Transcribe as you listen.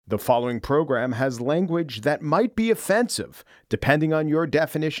The following program has language that might be offensive, depending on your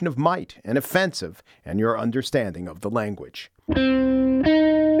definition of might, and offensive, and your understanding of the language.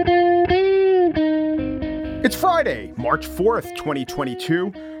 It's Friday, March 4th,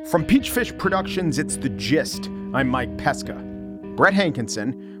 2022. From Peachfish Productions, it's The Gist. I'm Mike Pesca. Brett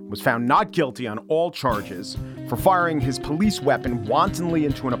Hankison was found not guilty on all charges for firing his police weapon wantonly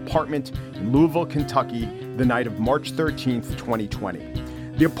into an apartment in Louisville, Kentucky, the night of March 13th, 2020.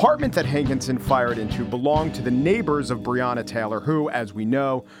 The apartment that Hankison fired into belonged to the neighbors of Breonna Taylor, who, as we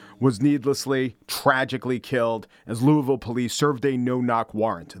know, was needlessly, tragically killed as Louisville police served a no-knock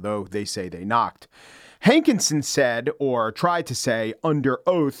warrant, though they say they knocked. Hankison said, or tried to say, under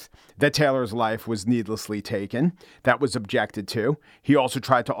oath, that Taylor's life was needlessly taken. That was objected to. He also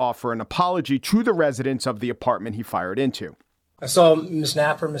tried to offer an apology to the residents of the apartment he fired into. I saw Ms.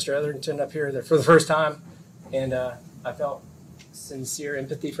 Napper, Mr. Etherington up here for the first time, and I felt sincere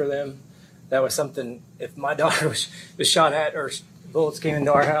empathy for them. That was something, if my daughter was shot at or bullets came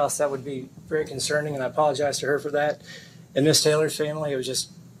into our house, that would be very concerning, and I apologize to her for that. And Miss Taylor's family, it was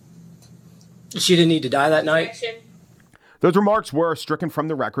just, she didn't need to die that night. Those remarks were stricken from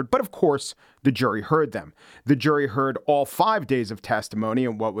the record, but of course, the jury heard them. The jury heard all 5 days of testimony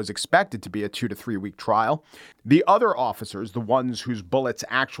in what was expected to be a 2 to 3 week trial. The other officers, the ones whose bullets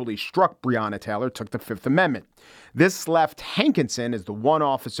actually struck Breonna Taylor, took the Fifth Amendment. This left Hankison as the one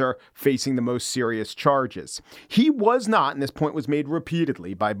officer facing the most serious charges. He was not, and this point was made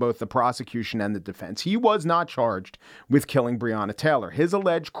repeatedly by both the prosecution and the defense, he was not charged with killing Breonna Taylor. His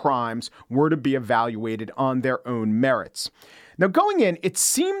alleged crimes were to be evaluated on their own merits. Now, going in, it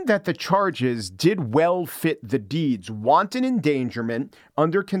seemed that the charges did well fit the deeds. Wanton endangerment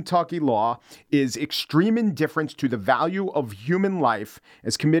under Kentucky law is extreme indifference to the value of human life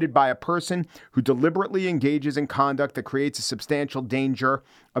as committed by a person who deliberately engages in conduct that creates a substantial danger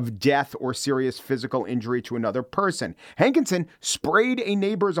of death or serious physical injury to another person. Hankison sprayed a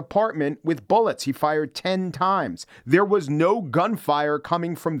neighbor's apartment with bullets. He fired 10 times. There was no gunfire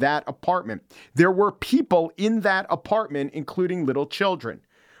coming from that apartment. There were people in that apartment, including little children.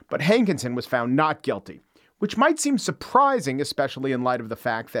 But Hankison was found not guilty, which might seem surprising, especially in light of the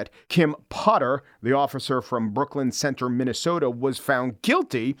fact that Kim Potter, the officer from Brooklyn Center, Minnesota, was found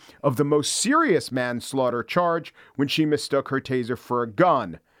guilty of the most serious manslaughter charge when she mistook her taser for a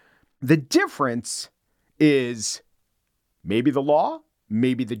gun. The difference is maybe the law,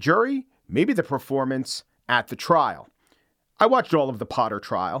 maybe the jury, maybe the performance at the trial. I watched all of the Potter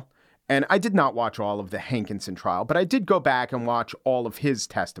trial, and I did not watch all of the Hankison trial, but I did go back and watch all of his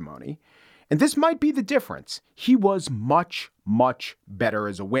testimony. And this might be the difference. He was much, much better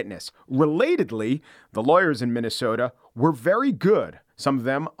as a witness. Relatedly, the lawyers in Minnesota were very good, some of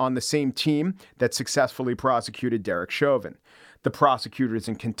them on the same team that successfully prosecuted Derek Chauvin. The prosecutors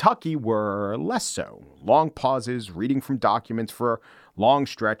in Kentucky were less so. Long pauses, reading from documents for long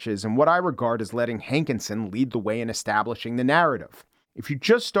stretches, and what I regard as letting Hankison lead the way in establishing the narrative. If you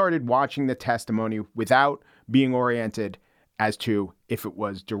just started watching the testimony without being oriented as to if it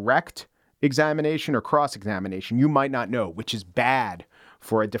was direct examination or cross-examination, you might not know, which is bad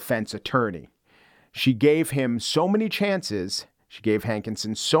for a defense attorney. She gave him so many chances, she gave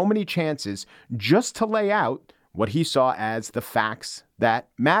Hankison so many chances just to lay out what he saw as the facts that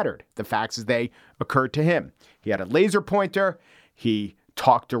mattered, the facts as they occurred to him. He had a laser pointer. He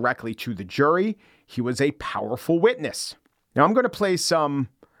talked directly to the jury. He was a powerful witness. Now, I'm going to play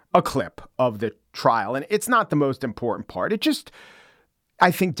a clip of the trial, and it's not the most important part. It just,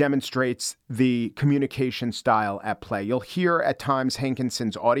 I think, demonstrates the communication style at play. You'll hear at times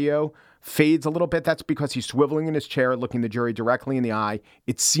Hankison's audio fades a little bit. That's because he's swiveling in his chair, looking the jury directly in the eye.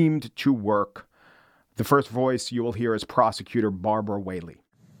 It seemed to work. The first voice you will hear is Prosecutor Barbara Whaley.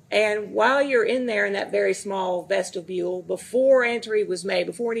 And while you're in there in that very small vestibule, before entry was made,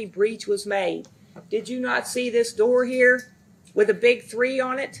 before any breach was made, did you not see this door here with a big 3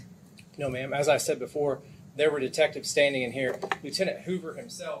 on it? No, ma'am. As I said before, there were detectives standing in here. Lieutenant Hoover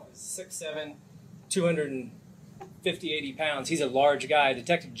himself is 6'7", 250, 80 pounds. He's a large guy.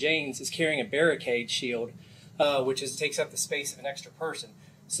 Detective James is carrying a barricade shield, which takes up the space of an extra person.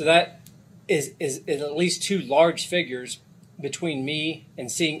 So that is at least 2 large figures between me and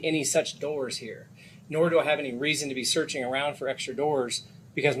seeing any such doors here. Nor do I have any reason to be searching around for extra doors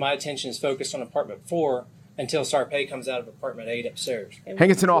because my attention is focused on apartment 4 until Sarpay comes out of apartment 8 upstairs.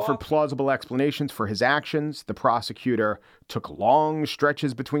 Hankison offered plausible explanations for his actions. The prosecutor took long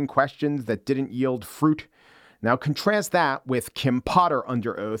stretches between questions that didn't yield fruit. Now contrast that with Kim Potter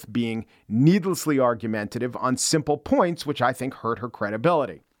under oath being needlessly argumentative on simple points, which I think hurt her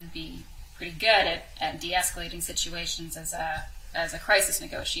credibility. Be pretty good at de-escalating situations as a as a crisis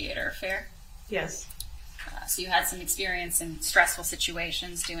negotiator, fair? Yes. So you had some experience in stressful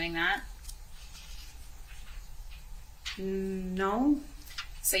situations doing that? No.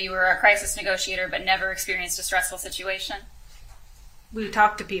 So you were a crisis negotiator but never experienced a stressful situation? We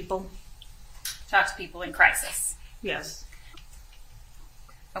talk to people. Talk to people in crisis? Yes.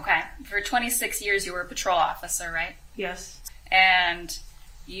 Okay. For 26 years you were a patrol officer, right? Yes. And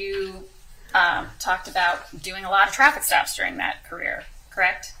you talked about doing a lot of traffic stops during that career,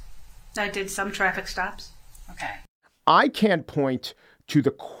 correct? I did some traffic stops. Okay. I can't point to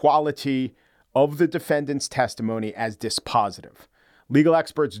the quality of the defendant's testimony as dispositive. Legal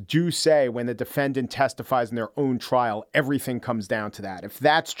experts do say when the defendant testifies in their own trial, everything comes down to that. If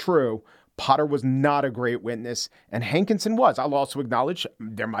that's true, Potter was not a great witness, and Hankinson was. I'll also acknowledge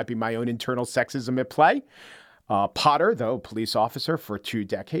there might be my own internal sexism at play. Potter, though police officer for 2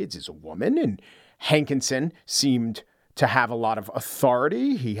 decades, is a woman, and Hankinson seemed to have a lot of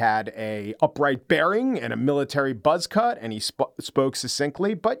authority. He had a upright bearing and a military buzz cut, and he spoke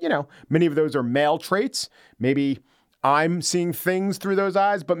succinctly. But, many of those are male traits. Maybe I'm seeing things through those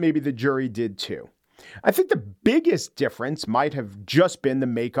eyes, but maybe the jury did too. I think the biggest difference might have just been the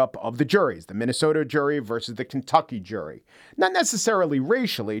makeup of the juries, the Minnesota jury versus the Kentucky jury. Not necessarily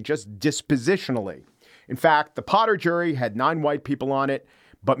racially, just dispositionally. In fact, the Potter jury had 9 white people on it,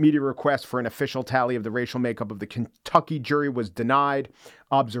 but media requests for an official tally of the racial makeup of the Kentucky jury was denied.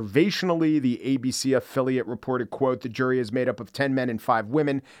 Observationally, the ABC affiliate reported, quote, the jury is made up of 10 men and 5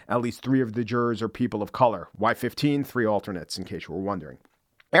 women. At least 3 of the jurors are people of color. Why 15? 3 alternates, in case you were wondering.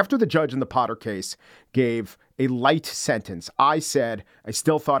 After the judge in the Potter case gave a light sentence, I said I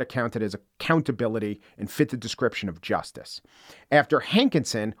still thought it counted as accountability and fit the description of justice. After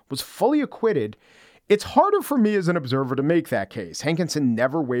Hankinson was fully acquitted, it's harder for me as an observer to make that case. Hankinson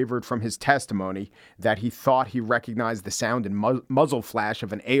never wavered from his testimony that he thought he recognized the sound and muzzle flash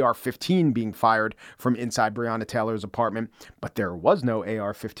of an AR-15 being fired from inside Breonna Taylor's apartment, but there was no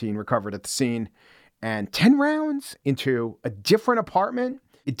AR-15 recovered at the scene. And 10 rounds into a different apartment?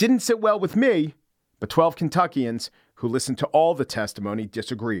 It didn't sit well with me, but 12 Kentuckians who listened to all the testimony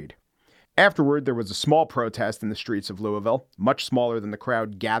disagreed. Afterward, there was a small protest in the streets of Louisville, much smaller than the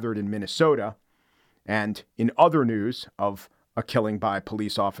crowd gathered in Minnesota. And in other news of a killing by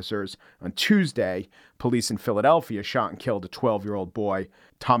police officers, on Tuesday, police in Philadelphia shot and killed a 12-year-old boy,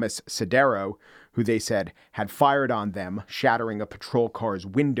 Thomas Sedero, who they said had fired on them, shattering a patrol car's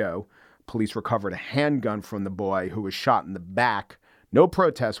window. Police recovered a handgun from the boy who was shot in the back. No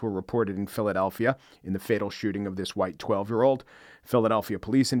protests were reported in Philadelphia in the fatal shooting of this white 12-year-old. Philadelphia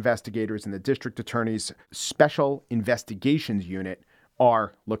police investigators and the district attorney's Special Investigations Unit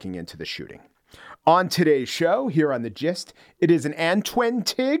are looking into the shooting. On today's show, here on The Gist, it is an Antoine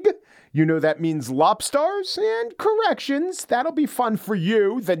Tig. You know that means lobsters and corrections. That'll be fun for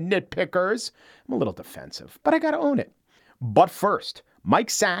you, the nitpickers. I'm a little defensive, but I gotta own it. But first, Mike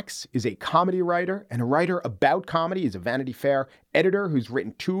Sachs is a comedy writer and a writer about comedy. He's a Vanity Fair editor who's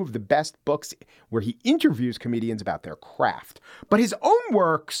written 2 of the best books where he interviews comedians about their craft. But his own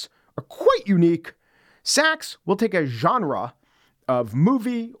works are quite unique. Sachs will take a genre of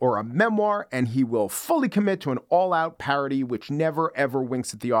movie or a memoir, and he will fully commit to an all-out parody which never, ever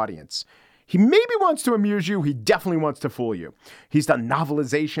winks at the audience. He maybe wants to amuse you. He definitely wants to fool you. He's done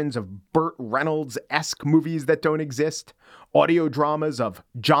novelizations of Burt Reynolds-esque movies that don't exist, audio dramas of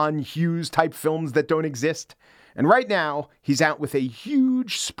John Hughes-type films that don't exist. And right now, he's out with a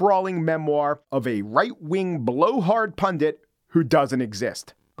huge, sprawling memoir of a right-wing blowhard pundit who doesn't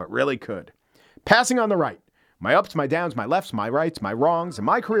exist, but really could. Passing on the right. My ups, my downs, my lefts, my rights, my wrongs, and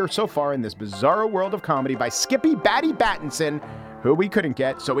my career so far in this bizarro world of comedy by Skippy Batty Battinson, who we couldn't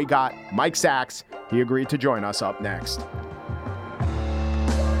get, so we got Mike Sachs. He agreed to join us up next.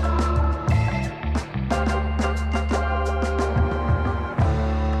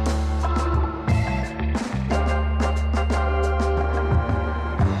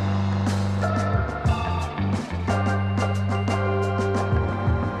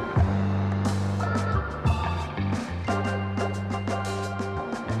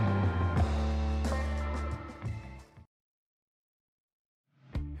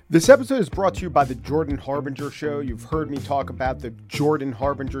 This episode is brought to you by the Jordan Harbinger Show. You've heard me talk about the Jordan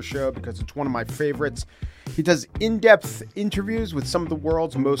Harbinger Show because it's one of my favorites. He does in-depth interviews with some of the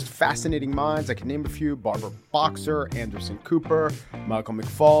world's most fascinating minds. I can name a few: Barbara Boxer, Anderson Cooper, Michael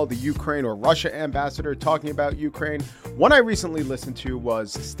McFaul, the Ukraine or Russia ambassador talking about Ukraine. One I recently listened to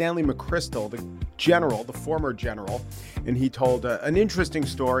was Stanley McChrystal, the general, the former general, and he told an interesting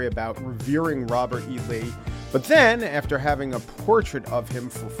story about revering Robert E. Lee. But then, after having a portrait of him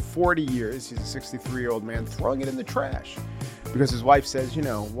for 40 years, he's a 63-year-old man, throwing it in the trash. because his wife says, you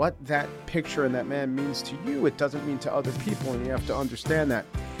know, what that picture and that man means to you, it doesn't mean to other people, and you have to understand that.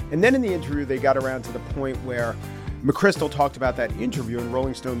 And then in the interview, they got around to the point where McChrystal talked about that interview in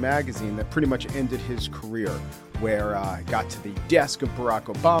Rolling Stone magazine that pretty much ended his career, where it got to the desk of Barack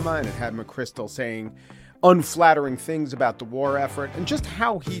Obama, and it had McChrystal saying unflattering things about the war effort, and just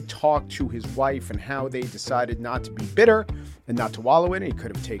how he talked to his wife and how they decided not to be bitter and not to wallow in it. He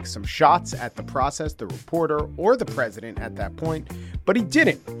could have taken some shots at the process, the reporter, or the president at that point, but he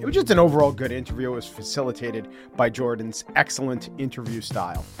didn't. It was just an overall good interview. It was facilitated by Jordan's excellent interview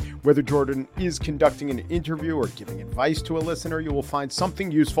style. Whether Jordan is conducting an interview or giving advice to a listener, you will find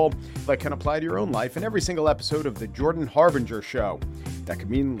something useful that can apply to your own life in every single episode of The Jordan Harbinger Show. That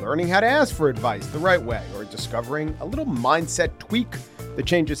could mean learning how to ask for advice the right way, or discovering a little mindset tweak that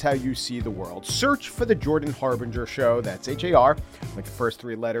changes how you see the world. Search for The Jordan Harbinger Show. That's H-A-R, like the first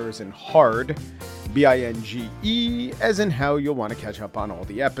three letters, and hard, B-I-N-G-E, as in how you'll want to catch up on all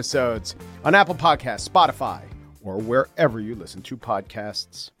the episodes on Apple Podcasts, Spotify, or wherever you listen to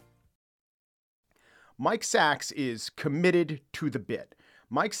podcasts. Mike Sachs is committed to the bit.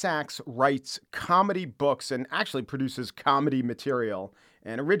 Mike Sachs writes comedy books and actually produces comedy material.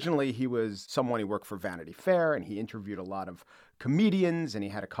 And originally he was someone who worked for Vanity Fair, and he interviewed a lot of comedians, and he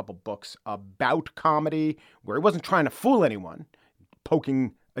had a couple books about comedy where he wasn't trying to fool anyone,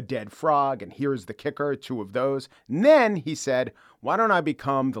 poking a dead frog, and Here's the Kicker, two of those. And then he said, why don't I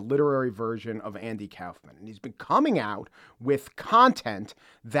become the literary version of Andy Kaufman? And he's been coming out with content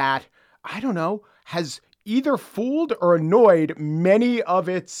that, I don't know, has either fooled or annoyed many of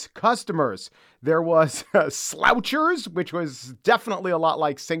its customers. There was Slouchers, which was definitely a lot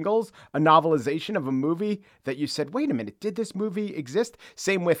like Singles, a novelization of a movie that you said, wait a minute, did this movie exist?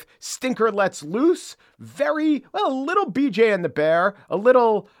 Same with Stinker Lets Loose, a little BJ and the Bear, a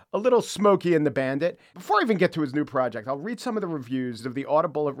little Smokey and the Bandit. Before I even get to his new project, I'll read some of the reviews of the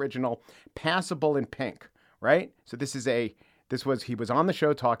Audible original Passable in Pink, right? So he was on the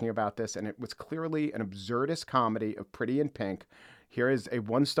show talking about this, and it was clearly an absurdist comedy of Pretty in Pink. Here is a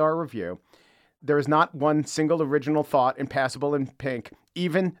 1-star review. There is not one single original thought in Passable in Pink.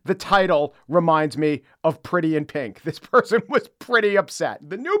 Even the title reminds me of Pretty in Pink. This person was pretty upset.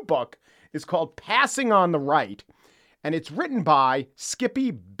 The new book is called Passing on the Right, and it's written by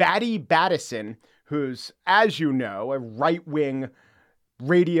Skippy Batty Battison, who's, as you know, a right-wing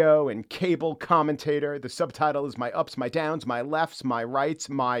radio and cable commentator. The subtitle is My Ups, My Downs, My Lefts, My Rights,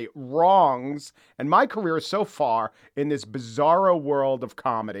 My Wrongs, and my career so far in this bizarro world of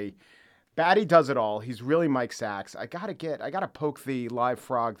comedy. Batty does it all. He's really Mike Sachs. I gotta poke the live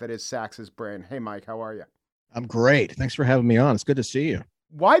frog that is Sachs's brain. Hey, Mike, how are you? I'm great. Thanks for having me on. It's good to see you.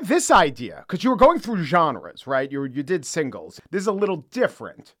 Why this idea? Because you were going through genres, right? You did Singles. This is a little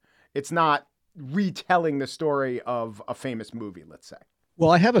different. It's not retelling the story of a famous movie, let's say. Well,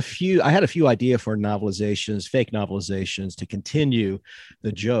 I had a few ideas for novelizations, fake novelizations to continue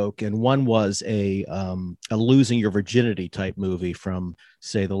the joke. And one was a losing your virginity type movie from,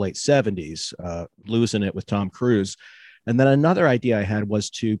 say, the late 70s, Losing It with Tom Cruise. And then another idea I had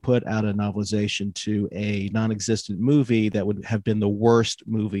was to put out a novelization to a non-existent movie that would have been the worst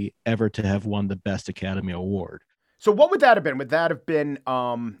movie ever to have won the Best Academy Award. So what would that have been? Would that have been...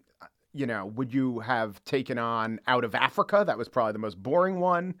 would you have taken on Out of Africa? That was probably the most boring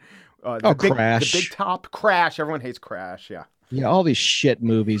one. Crash. The Big Top. Crash. Everyone hates Crash. Yeah. Yeah, all these shit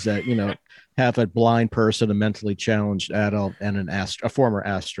movies that, have a blind person, a mentally challenged adult, and a former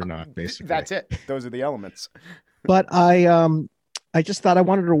astronaut, basically. That's it. Those are the elements. But I just thought I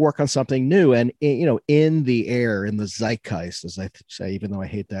wanted to work on something new. And, in the air, in the zeitgeist, as I say, even though I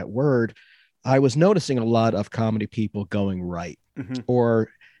hate that word, I was noticing a lot of comedy people going right. Mm-hmm. Or...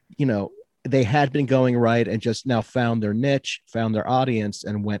 they had been going right and just now found their niche, found their audience,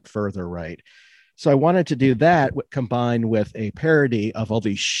 and went further right. So I wanted to do that combined with a parody of all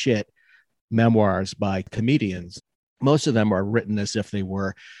these shit memoirs by comedians. Most of them are written as if they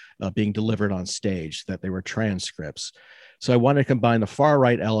were being delivered on stage, that they were transcripts. So I wanted to combine the far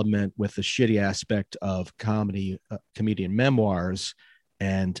right element with the shitty aspect of comedian memoirs.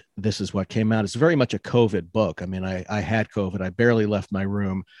 And this is what came out. It's very much a COVID book. I mean, I had COVID. I barely left my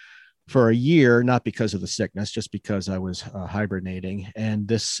room for a year, not because of the sickness, just because I was hibernating. And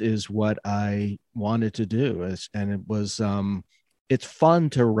this is what I wanted to do. And it was, it's fun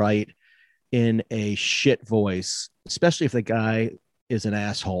to write in a shit voice, especially if the guy is an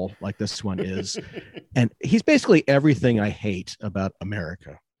asshole like this one is. And he's basically everything I hate about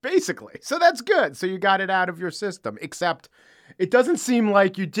America. Basically. So that's good. So you got it out of your system, except It doesn't seem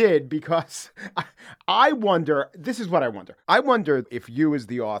like you did because I wonder, this is what I wonder. I wonder if you as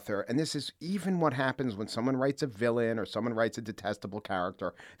the author, and this is even what happens when someone writes a villain or someone writes a detestable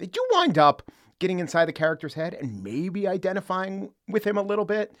character, that you wind up getting inside the character's head and maybe identifying with him a little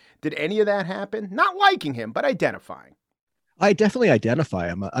bit. Did any of that happen? Not liking him, but identifying. I definitely identify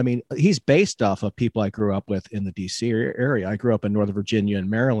him. I mean, he's based off of people I grew up with in the DC area. I grew up in Northern Virginia and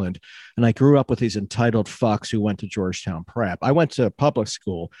Maryland, and I grew up with these entitled fucks who went to Georgetown Prep. I went to public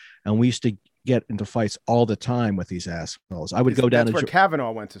school, and we used to get into fights all the time with these assholes. I would go down. That's where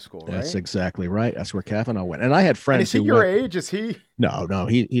Kavanaugh went to school, right? That's exactly right. That's where Kavanaugh went. And I had friends. And is he your age? Is he? No,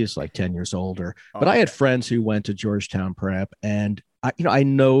 he's like 10 years older. But I had friends who went to Georgetown Prep, and I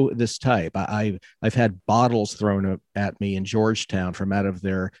know this type. I've had bottles thrown at me in Georgetown from out of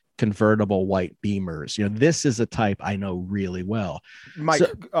their convertible white Beamers. This is a type I know really well. Mike,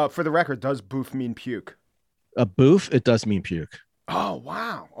 for the record, does boof mean puke? A boof? It does mean puke. Oh,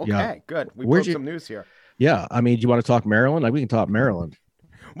 wow. Okay, yeah. Good. We broke some news here. Yeah. I mean, do you want to talk Maryland? We can talk Maryland.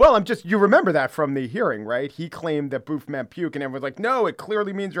 Well, you remember that from the hearing, right? He claimed that boof meant puke, and everyone's like, no, it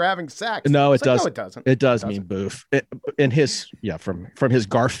clearly means you're having sex. No, it doesn't. No, it doesn't. It does mean boof. In his, from his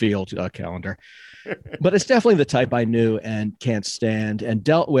Garfield calendar. But it's definitely the type I knew and can't stand and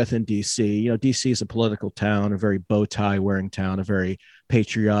dealt with in DC. DC is a political town, a very bow tie wearing town, a very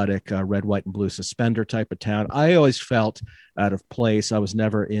patriotic red, white, and blue suspender type of town. I always felt out of place. I was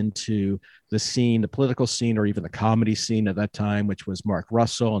never into the scene, the political scene, or even the comedy scene at that time, which was Mark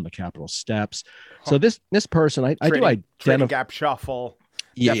Russell and the Capitol Steps. So this person, I do identify. Gap Shuffle.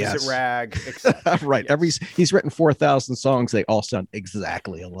 Yes. Deficit Rag. Right. Yes. He's written 4,000 songs. They all sound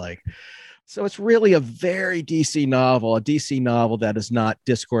exactly alike. So it's really a very DC novel, a DC novel that is not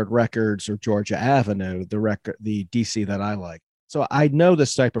Discord Records or Georgia Avenue, the DC that I like. So I know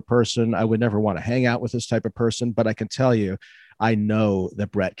this type of person. I would never want to hang out with this type of person, but I can tell you, I know the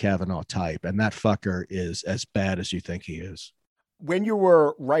Brett Kavanaugh type, and that fucker is as bad as you think he is. When you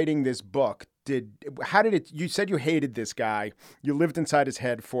were writing this book, you said you hated this guy. You lived inside his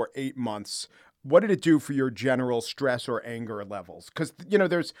head for 8 months. What did it do for your general stress or anger levels? Because,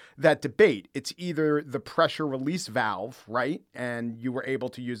 there's that debate. It's either the pressure release valve, right? And you were able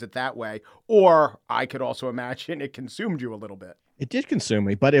to use it that way. Or I could also imagine it consumed you a little bit. It did consume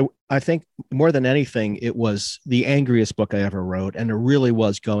me, but I think more than anything, it was the angriest book I ever wrote. And it really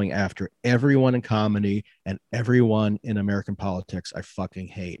was going after everyone in comedy and everyone in American politics I fucking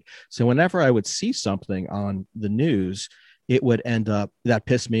hate. So whenever I would see something on the news, it would end up, that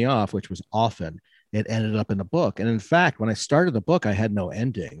pissed me off, which was often, it ended up in the book. And in fact, when I started the book, I had no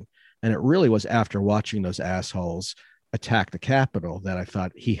ending. And it really was after watching those assholes attack the Capitol that I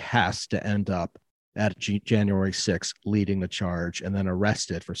thought he has to end up at January 6th, leading the charge and then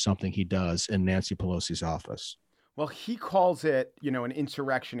arrested for something he does in Nancy Pelosi's office. Well, he calls it, an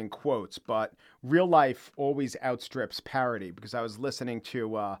insurrection in quotes, but real life always outstrips parody, because I was listening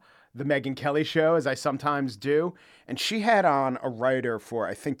to the Megyn Kelly show, as I sometimes do, and she had on a writer for,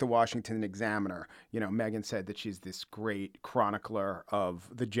 I think, the Washington Examiner. Megyn said that she's this great chronicler of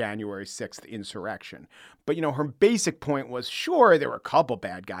the January 6th insurrection. But, her basic point was, sure, there were a couple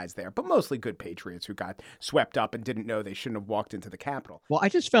bad guys there, but mostly good patriots who got swept up and didn't know they shouldn't have walked into the Capitol. Well, I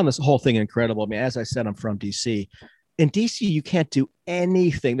just found this whole thing incredible. I mean, as I said, I'm from DC. In DC, you can't do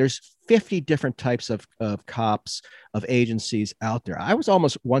anything. There's 50 different types of cops, of agencies out there. I was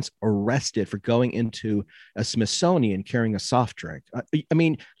almost once arrested for going into a Smithsonian carrying a soft drink. I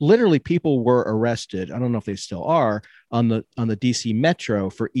mean, literally people were arrested. I don't know if they still are on the DC Metro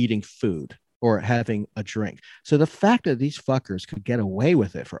for eating food or having a drink. So the fact that these fuckers could get away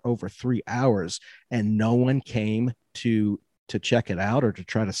with it for over 3 hours and no one came to check it out or to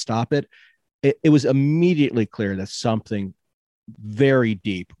try to stop it, it was immediately clear that something very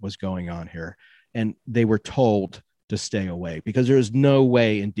deep was going on here. And they were told to stay away, because there's no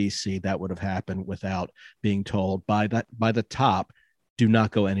way in DC that would have happened without being told by the top, do not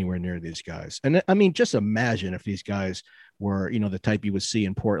go anywhere near these guys. And I mean, just imagine if these guys were, the type you would see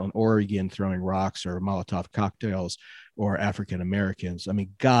in Portland, Oregon, throwing rocks or Molotov cocktails or African Americans. I mean,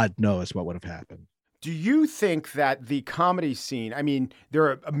 God knows what would have happened. Do you think that the comedy scene, I mean, there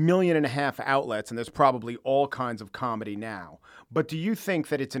are 1.5 million outlets and there's probably all kinds of comedy now, but do you think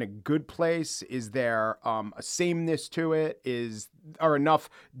that it's in a good place? Is there a sameness to it? Are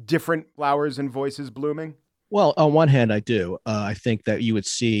enough different flowers and voices blooming? Well, on one hand, I do. I think that you would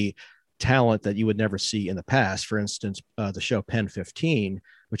see talent that you would never see in the past. For instance, the show Pen 15,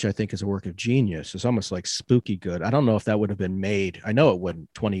 which I think is a work of genius, is almost like spooky good. I don't know if that would have been made. I know it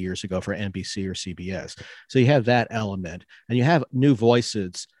wouldn't 20 years ago for NBC or CBS. So you have that element, and you have new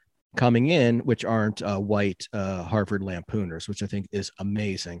voices coming in, which aren't white Harvard lampooners, which I think is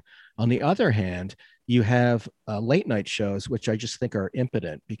amazing. On the other hand, you have late night shows, which I just think are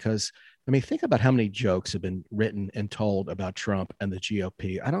impotent because, I mean, think about how many jokes have been written and told about Trump and the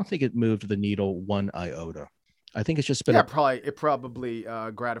GOP. I don't think it moved the needle one iota. I think it's just been it probably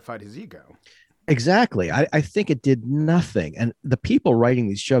gratified his ego. Exactly. I think it did nothing. And the people writing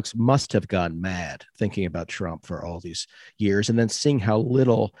these jokes must have gone mad thinking about Trump for all these years and then seeing how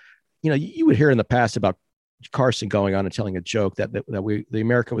little, you would hear in the past about Carson going on and telling a joke that the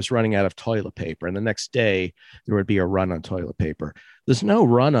America was running out of toilet paper. And the next day there would be a run on toilet paper. There's no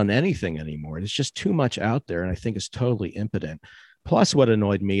run on anything anymore. There's just too much out there. And I think it's totally impotent. Plus, what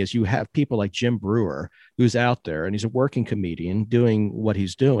annoyed me is you have people like Jim Brewer, who's out there and he's a working comedian doing what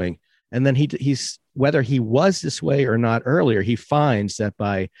he's doing. And then he's whether he was this way or not earlier, he finds that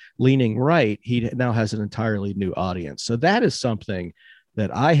by leaning right, he now has an entirely new audience. So that is something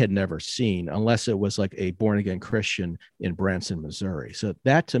that I had never seen unless it was like a born again Christian in Branson, Missouri. So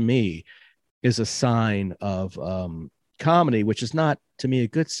that to me is a sign of comedy, which is not to me a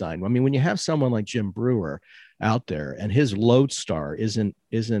good sign. I mean, when you have someone like Jim Brewer out there and his lodestar isn't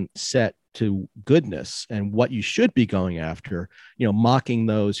set to goodness and what you should be going after, mocking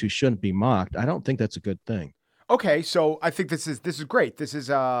those who shouldn't be mocked, I don't think that's a good thing. Okay, so I think this is great. This is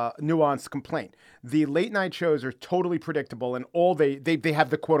a nuanced complaint. The late night shows are totally predictable, and all they have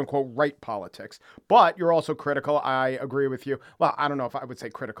the quote unquote right politics. But you're also critical. I agree with you. Well, I don't know if I would say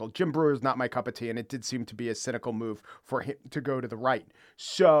critical. Jim Brewer is not my cup of tea, and it did seem to be a cynical move for him to go to the right.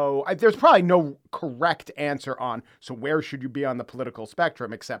 So there's probably no correct answer on. So where should you be on the political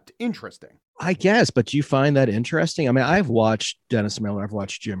spectrum except interesting? I guess, but do you find that interesting? I mean, I've watched Dennis Miller. I've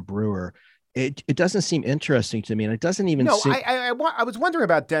watched Jim Brewer. It doesn't seem interesting to me, and it doesn't even. I was wondering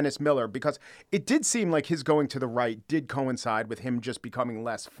about Dennis Miller because it did seem like his going to the right did coincide with him just becoming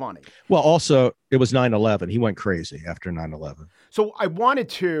less funny. Well, also it was 9/11. He went crazy after 9/11. So I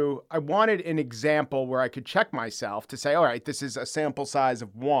wanted an example where I could check myself to say, all right, this is a sample size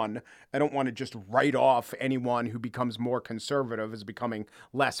of one. I don't want to just write off anyone who becomes more conservative as becoming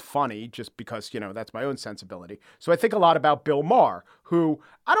less funny just because that's my own sensibility. So I think a lot about Bill Maher, who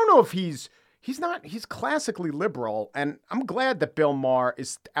I don't know if he's classically liberal, and I'm glad that Bill Maher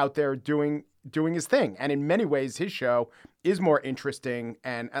is out there doing his thing. And in many ways, his show is more interesting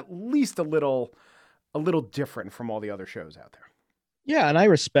and at least a little different from all the other shows out there. Yeah, and I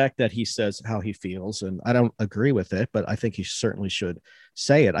respect that he says how he feels, and I don't agree with it, but I think he certainly should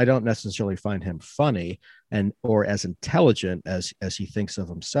say it. I don't necessarily find him funny or as intelligent as he thinks of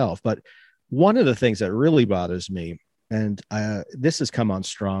himself. But one of the things that really bothers me, and this has come on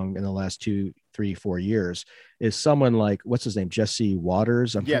strong in the last 2, 3, 4 years, is someone like, what's his name, Jesse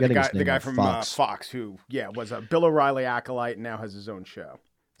Waters? I'm forgetting his name. The guy from Fox, who was a Bill O'Reilly acolyte and now has his own show.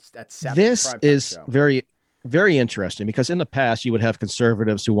 This is very, very interesting because in the past you would have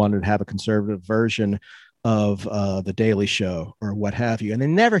conservatives who wanted to have a conservative version of the Daily Show or what have you, and they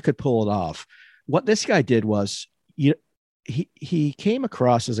never could pull it off. What this guy did was he came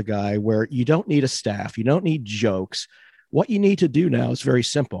across as a guy where you don't need a staff, you don't need jokes. What you need to do now is very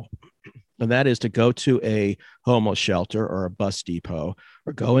simple, and that is to go to a homeless shelter or a bus depot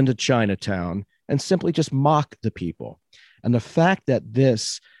or go into Chinatown and simply just mock the people. And the fact that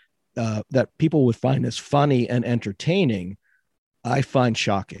that people would find this funny and entertaining, I find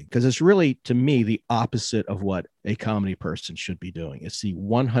shocking because it's really, to me, the opposite of what a comedy person should be doing. It's the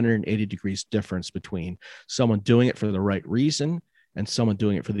 180 degrees difference between someone doing it for the right reason and someone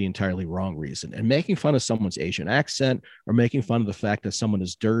doing it for the entirely wrong reason. And making fun of someone's Asian accent or making fun of the fact that someone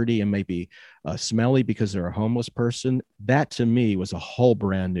is dirty and maybe smelly because they're a homeless person, that to me was a whole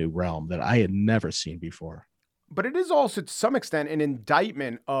brand new realm that I had never seen before. But it is also, to some extent, an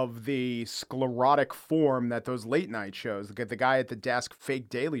indictment of the sclerotic form that those late night shows, the guy at the desk fake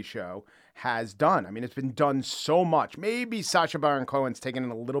Daily Show, has done. I mean, it's been done so much. Maybe Sacha Baron Cohen's taken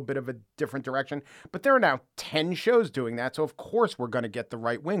in a little bit of a different direction, but there are now 10 shows doing that. So, of course, we're going to get the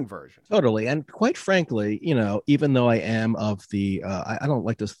right-wing version. Totally. And quite frankly, even though I am of the, I don't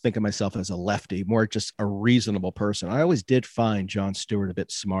like to think of myself as a lefty, more just a reasonable person. I always did find Jon Stewart a bit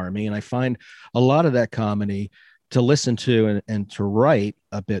smarmy, and I find a lot of that comedy to listen to and to write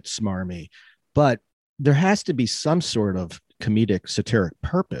a bit smarmy. But there has to be some sort of comedic satiric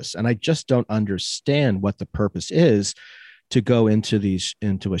purpose. And I just don't understand what the purpose is to go into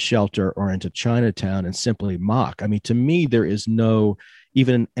a shelter or into Chinatown and simply mock. I mean, to me, there is no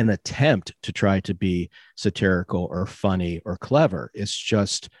even an attempt to try to be satirical or funny or clever. It's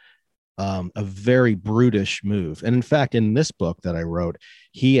just a very brutish move. And in fact, in this book that I wrote,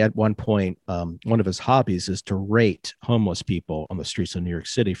 he at one point, one of his hobbies is to rate homeless people on the streets of New York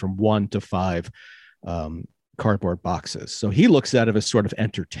City from 1 to 5 cardboard boxes. So he looks at it as sort of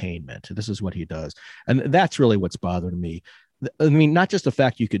entertainment. This is what he does. And that's really what's bothered me. I mean, not just the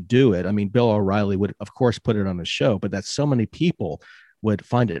fact you could do it. I mean, Bill O'Reilly would, of course, put it on his show, but that so many people would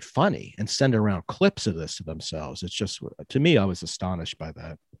find it funny and send around clips of this to themselves. It's just, to me, I was astonished by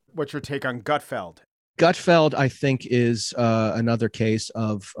that. What's your take on Gutfeld? Gutfeld, I think, is another case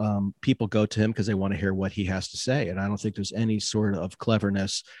of people go to him because they want to hear what he has to say. And I don't think there's any sort of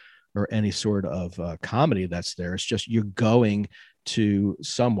cleverness or any sort of comedy that's there. It's just you're going to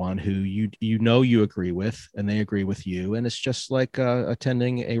someone who you agree with and they agree with you. And it's just like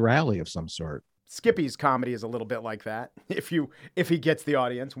attending a rally of some sort. Skippy's comedy is a little bit like that. If he gets the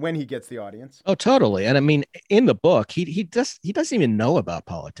audience, when he gets the audience. Oh, totally. And I mean, in the book, he doesn't even know about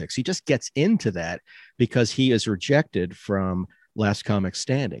politics. He just gets into that because he is rejected from Last Comic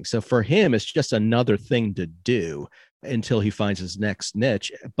Standing. So for him, it's just another thing to do until he finds his next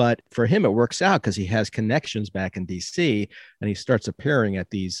niche. But for him, it works out because he has connections back in DC and he starts appearing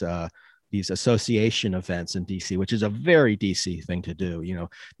at these association events in DC, which is a very DC thing to do. You know,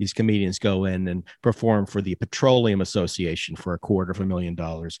 these comedians go in and perform for the Petroleum Association for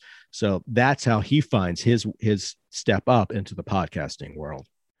 $250,000. So that's how he finds his step up into the podcasting world.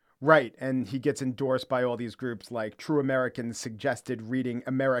 Right. And he gets endorsed by all these groups like True Americans Suggested Reading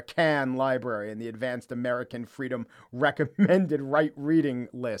American Library and the Advanced American Freedom Recommended Right Reading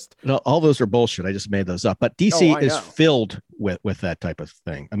List. No, all those are bullshit. I just made those up. But DC is filled with that type of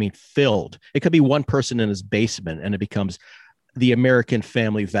thing. I mean, filled. It could be one person in his basement and it becomes the American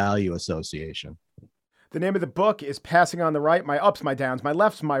Family Value Association. The name of the book is Passing on the Right, My Ups, My Downs, My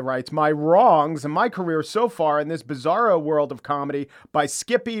Lefts, My Rights, My Wrongs, and My Career So Far in This Bizarro World of Comedy by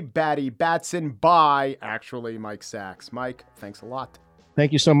Skippy Batty Batson by, actually, Mike Sachs. Mike, thanks a lot.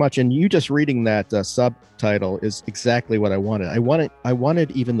 Thank you so much. And you just reading that subtitle is exactly what I wanted. I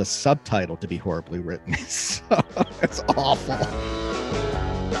wanted even the subtitle to be horribly written. So it's awful.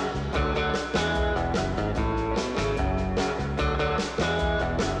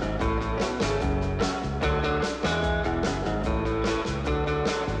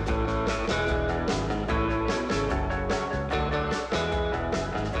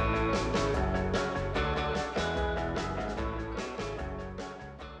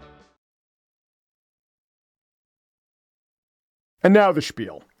 And now the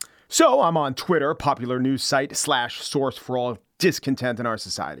spiel. So I'm on Twitter, popular news site / source for all discontent in our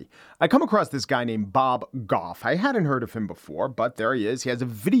society. I come across this guy named Bob Goff. I hadn't heard of him before, but there he is. He has a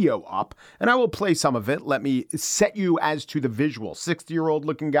video up, and I will play some of it. Let me set you as to the visual. 60-year-old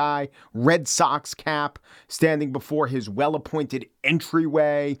looking guy, Red Sox cap, standing before his well-appointed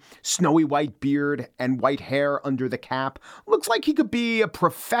entryway, snowy white beard and white hair under the cap. Looks like he could be a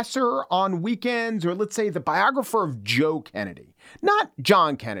professor on weekends, or let's say the biographer of Joe Kennedy. Not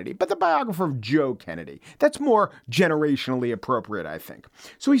John Kennedy, but the biographer of Joe Kennedy. That's more generationally appropriate, I think.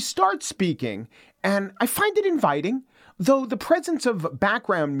 So he starts speaking, and I find it inviting, though the presence of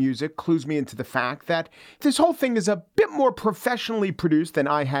background music clues me into the fact that this whole thing is a bit more professionally produced than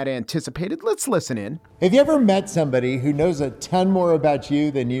I had anticipated. Let's listen in. Have you ever met somebody who knows a ton more about you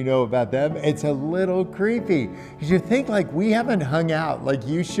than you know about them? It's a little creepy because you think like we haven't hung out, like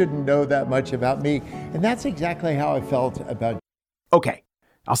you shouldn't know that much about me. And that's exactly how I felt about. Okay,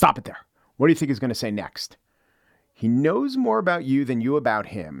 I'll stop it there. What do you think he's going to say next? He knows more about you than you about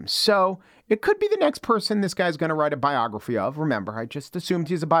him. So it could be the next person this guy's going to write a biography of. Remember, I just assumed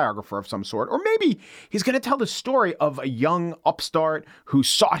he's a biographer of some sort. Or maybe he's going to tell the story of a young upstart who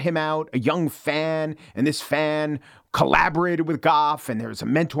sought him out, a young fan, and this fan collaborated with Goff, and there's a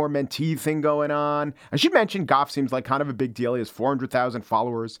mentor-mentee thing going on. I should mention Goff seems like kind of a big deal. He has 400,000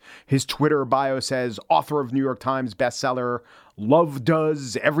 followers. His Twitter bio says, author of New York Times bestseller, Love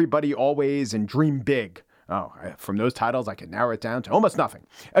Does, Everybody Always, and Dream Big. Oh, from those titles, I can narrow it down to almost nothing.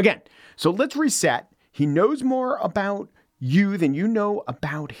 Again, so let's reset. He knows more about you than you know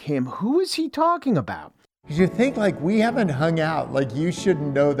about him. Who is he talking about? Because you think like we haven't hung out, like you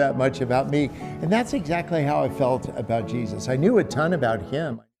shouldn't know that much about me. And that's exactly how I felt about Jesus. I knew a ton about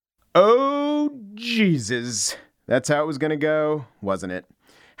him. Oh, Jesus. That's how it was going to go, wasn't it?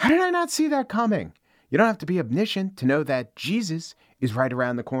 How did I not see that coming? You don't have to be omniscient to know that Jesus is right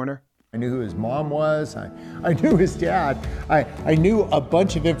around the corner. I knew who his mom was. I knew his dad. I knew a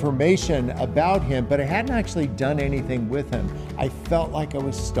bunch of information about him, but I hadn't actually done anything with him. I felt like I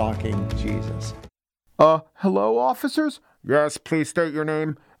was stalking Jesus. Hello, officers? Yes, please state your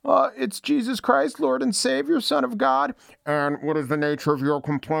name. It's Jesus Christ, Lord and Savior, Son of God. And what is the nature of your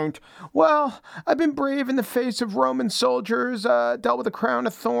complaint? Well, I've been brave in the face of Roman soldiers, dealt with a crown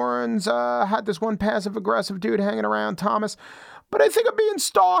of thorns, had this one passive-aggressive dude hanging around, Thomas. But I think I'm being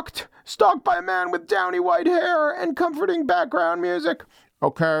stalked by a man with downy white hair and comforting background music.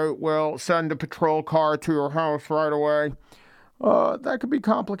 Okay, we'll send a patrol car to your house right away. That could be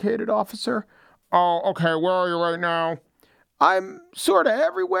complicated, officer. Oh, okay, where are you right now? I'm sort of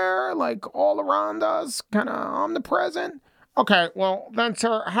everywhere, like all around us, kind of omnipresent. Okay, well, then,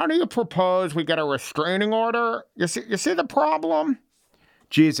 sir, how do you propose we get a restraining order? You see the problem?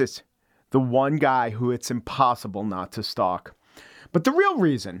 Jesus, the one guy who it's impossible not to stalk. But the real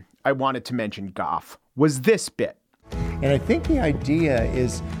reason I wanted to mention Goff was this bit. And I think the idea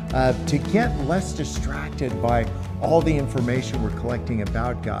is to get less distracted by all the information we're collecting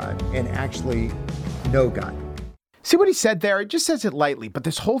about God and actually know God. See what he said there? He just says it lightly, but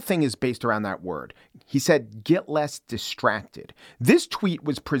this whole thing is based around that word. He said, get less distracted. This tweet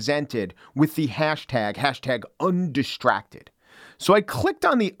was presented with the hashtag undistracted. So I clicked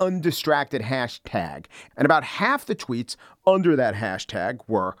on the undistracted hashtag, and about half the tweets under that hashtag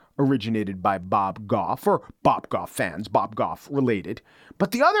were originated by Bob Goff, or Bob Goff fans, Bob Goff related.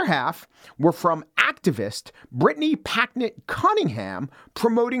 But the other half were from activist Brittany Packnett Cunningham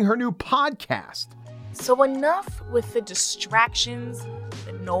promoting her new podcast. So enough with the distractions,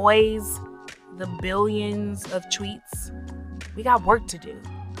 the noise, the billions of tweets. We got work to do.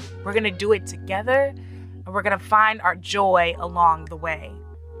 We're gonna do it together, and we're gonna find our joy along the way.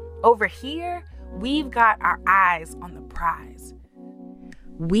 Over here, we've got our eyes on the prize.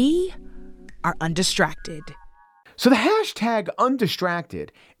 We are undistracted. So the hashtag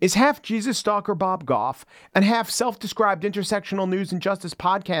undistracted is half Jesus stalker Bob Goff and half self-described intersectional news and justice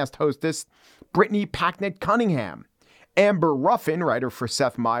podcast hostess Brittany Packnett Cunningham. Amber Ruffin, writer for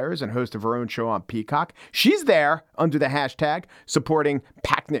Seth Meyers and host of her own show on Peacock, she's there under the hashtag supporting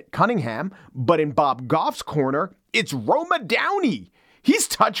Packnett Cunningham. But in Bob Goff's corner, it's Roma Downey. He's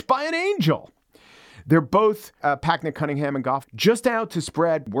touched by an angel. They're both, Packnett Cunningham and Goff, just out to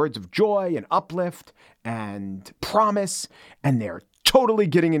spread words of joy and uplift and promise, and they're totally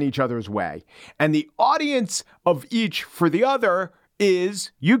getting in each other's way. And the audience of each for the other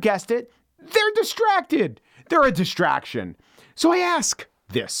is, you guessed it, they're distracted. They're a distraction. So I ask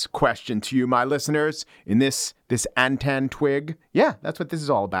this question to you, my listeners, in this Antan twig. Yeah, that's what this is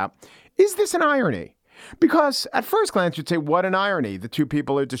all about. Is this an irony? Because at first glance, you'd say, what an irony. The two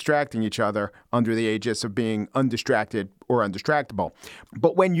people are distracting each other under the aegis of being undistracted or undistractable.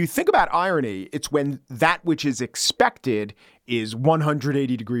 But when you think about irony, it's when that which is expected is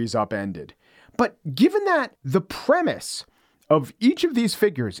 180 degrees upended. But given that the premise of each of these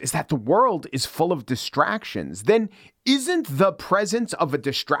figures is that the world is full of distractions, then isn't the presence of a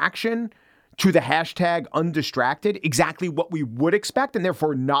distraction to the hashtag undistracted exactly what we would expect and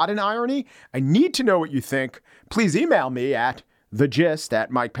therefore not an irony? I need to know what you think. Please email me at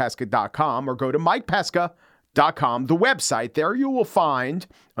thegist@mikepesca.com or go to mikepesca.com, the website. There you will find,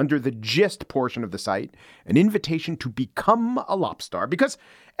 under the gist portion of the site, an invitation to become a Lopstar. Because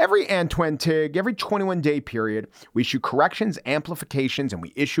every Antoine Tig, every 21-day period, we issue corrections, amplifications, and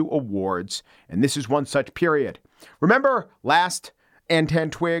we issue awards. And this is one such period. Remember last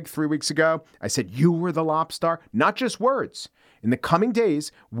Antan Twig 3 weeks ago, I said you were the Lopstar, not just words. In the coming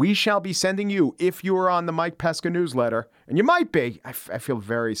days, we shall be sending you, if you are on the Mike Pesca newsletter, and you might be, I feel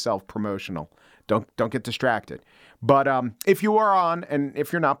very self-promotional. Don't get distracted. But if you are on, and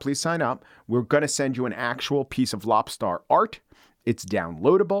if you're not, please sign up. We're going to send you an actual piece of Lopstar art. It's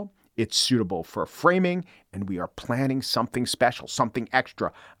downloadable. It's suitable for framing, and we are planning something special, something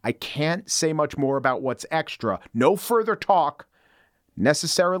extra. I can't say much more about what's extra. No further talk.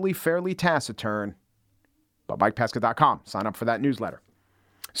 Necessarily fairly taciturn, but MikePesca.com. Sign up for that newsletter.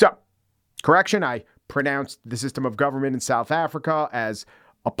 So, correction, I pronounced the system of government in South Africa as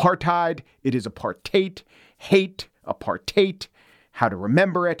apartheid. It is apartheid. Hate, apartheid. How to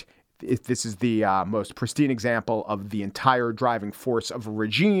remember it. This is the most pristine example of the entire driving force of a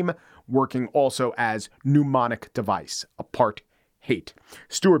regime working also as mnemonic device. Apartheid.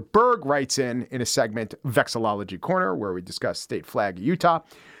 Stuart Berg writes in a segment, Vexillology Corner, where we discuss state flag of Utah.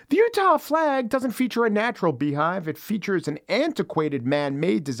 The Utah flag doesn't feature a natural beehive. It features an antiquated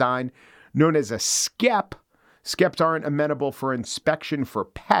man-made design known as a skep. Skeps aren't amenable for inspection for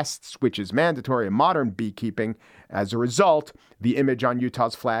pests, which is mandatory in modern beekeeping. As a result, the image on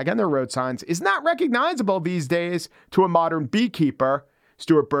Utah's flag and their road signs is not recognizable these days to a modern beekeeper.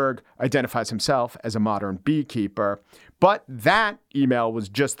 Stuart Berg identifies himself as a modern beekeeper. But that email was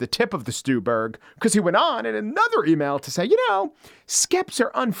just the tip of the Stu Berg, because he went on in another email to say, skeps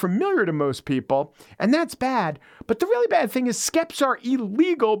are unfamiliar to most people, and that's bad. But the really bad thing is skeps are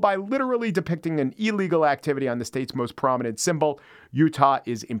illegal by literally depicting an illegal activity on the state's most prominent symbol. Utah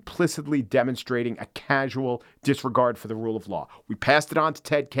is implicitly demonstrating a casual disregard for the rule of law. We passed it on to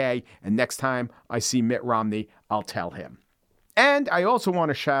Ted Kaye, and next time I see Mitt Romney, I'll tell him. And I also want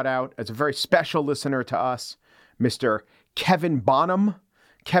to shout out, as a very special listener to us, Mr. Kevin Bonham.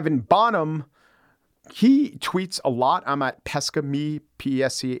 Kevin Bonham, he tweets a lot. I'm at Pescami,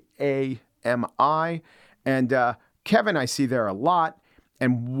 Pescami. And Kevin, I see there a lot.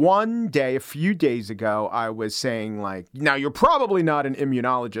 And one day, a few days ago, I was saying, now you're probably not an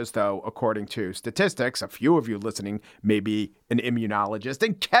immunologist, though, according to statistics. A few of you listening may be an immunologist.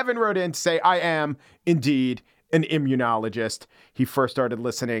 And Kevin wrote in to say, I am indeed an immunologist. He first started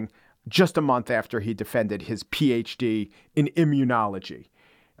listening just a month after he defended his PhD in immunology.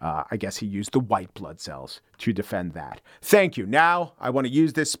 I guess he used the white blood cells to defend that. Thank you. Now, I want to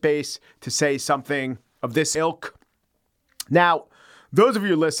use this space to say something of this ilk. Now, those of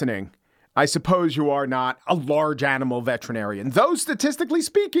you listening, I suppose you are not a large animal veterinarian, though statistically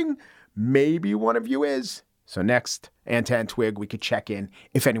speaking, maybe one of you is. So next, Antan Twig, we could check in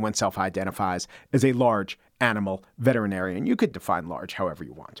if anyone self-identifies as a large animal veterinarian. You could define large however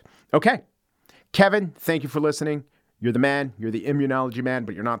you want. Okay. Kevin, thank you for listening. You're the man. You're the immunology man,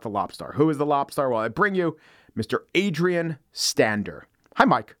 but you're not the lobster. Who is the lobster? Well, I bring you Mr. Adrian Stander. Hi,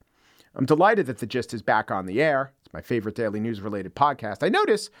 Mike. I'm delighted that The Gist is back on the air. It's my favorite daily news-related podcast. I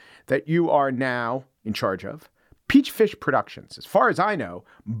notice that you are now in charge of Peach Fish Productions. As far as I know,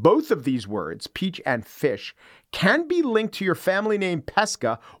 both of these words, peach and fish, can be linked to your family name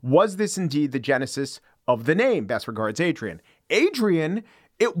Pesca. Was this indeed the genesis of the name? Best regards, Adrian. Adrian,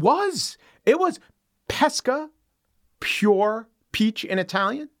 it was pesca, pure peach in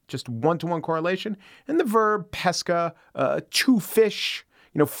Italian, just one-to-one correlation. And the verb pesca, to fish,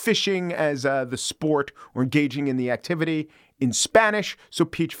 fishing as the sport or engaging in the activity in Spanish. So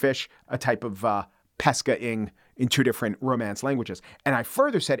peach fish, a type of pesca-ing in two different Romance languages. And I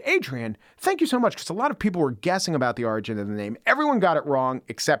further said, Adrian, thank you so much, because a lot of people were guessing about the origin of the name. Everyone got it wrong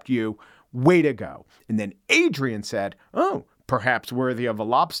except you. Way to go. And then Adrian said, oh, perhaps worthy of a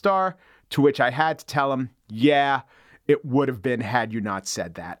lobster, to which I had to tell him, yeah, it would have been had you not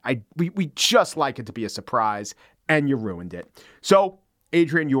said that. We just like it to be a surprise, and you ruined it. So,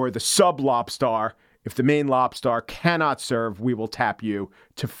 Adrian, you're the sub-lobster. If the main lobster cannot serve, we will tap you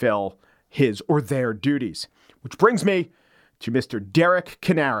to fill his or their duties. Which brings me to Mr. Derek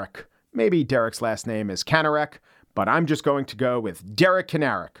Kanarek. Maybe Derek's last name is Kanarek, but I'm just going to go with Derek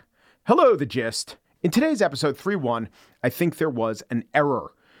Kanarek. Hello, The Gist. In today's episode 3.1, I think there was an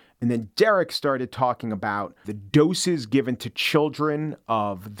error. And then Derek started talking about the doses given to children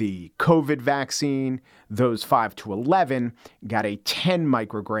of the COVID vaccine. Those 5 to 11 got a 10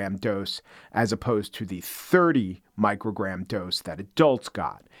 microgram dose as opposed to the 30 microgram dose that adults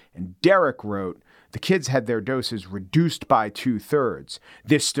got. And Derek wrote, the kids had their doses reduced by 2/3.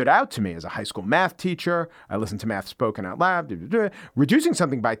 This stood out to me as a high school math teacher. I listened to math spoken out loud. Reducing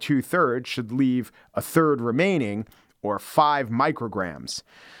something by 2/3 should leave a third remaining, or 5 micrograms.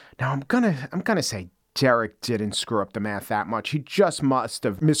 Now, I'm gonna say Derek didn't screw up the math that much. He just must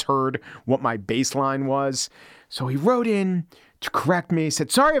have misheard what my baseline was. So he wrote in to correct me. He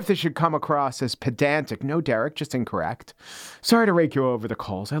said, sorry if this should come across as pedantic. No, Derek, just incorrect. Sorry to rake you over the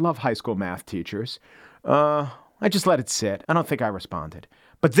coals. I love high school math teachers. I just let it sit. I don't think I responded.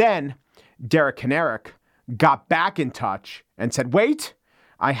 But then Derek Kanarek got back in touch and said, wait,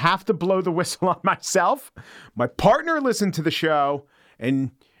 I have to blow the whistle on myself. My partner listened to the show,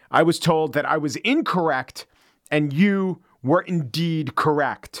 and I was told that I was incorrect, and you were indeed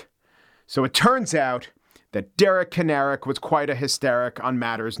correct. So it turns out that Derek Kanarek was quite a hysteric on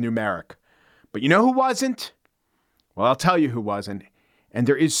matters numeric. But you know who wasn't? Well, I'll tell you who wasn't. And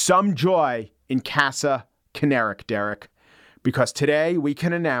there is some joy in Casa Kanarek, Derek, because today we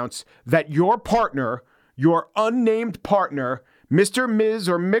can announce that your partner, your unnamed partner, Mr., Ms.,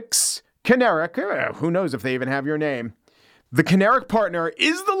 or Mix Kanarek, who knows if they even have your name, the Kanarek partner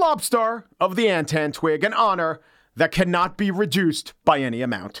is the lobster of the Antan Twig, an honor that cannot be reduced by any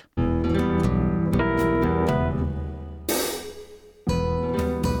amount.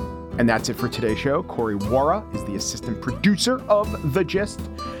 And that's it for today's show. Corey Wara is the assistant producer of The Gist.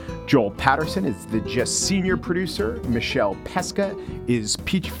 Joel Patterson is The Gist senior producer. Michelle Pesca is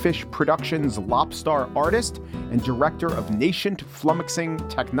Peach Fish Productions lobster artist and director of Nascent Flummoxing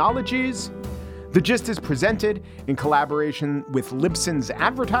Technologies. The Gist is presented in collaboration with Libsyn's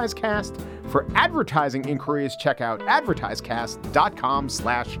AdvertiseCast. For advertising inquiries, check out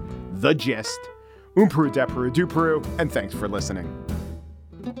advertisecast.com/thegist. Peru, de Peru, du Peru, and thanks for listening.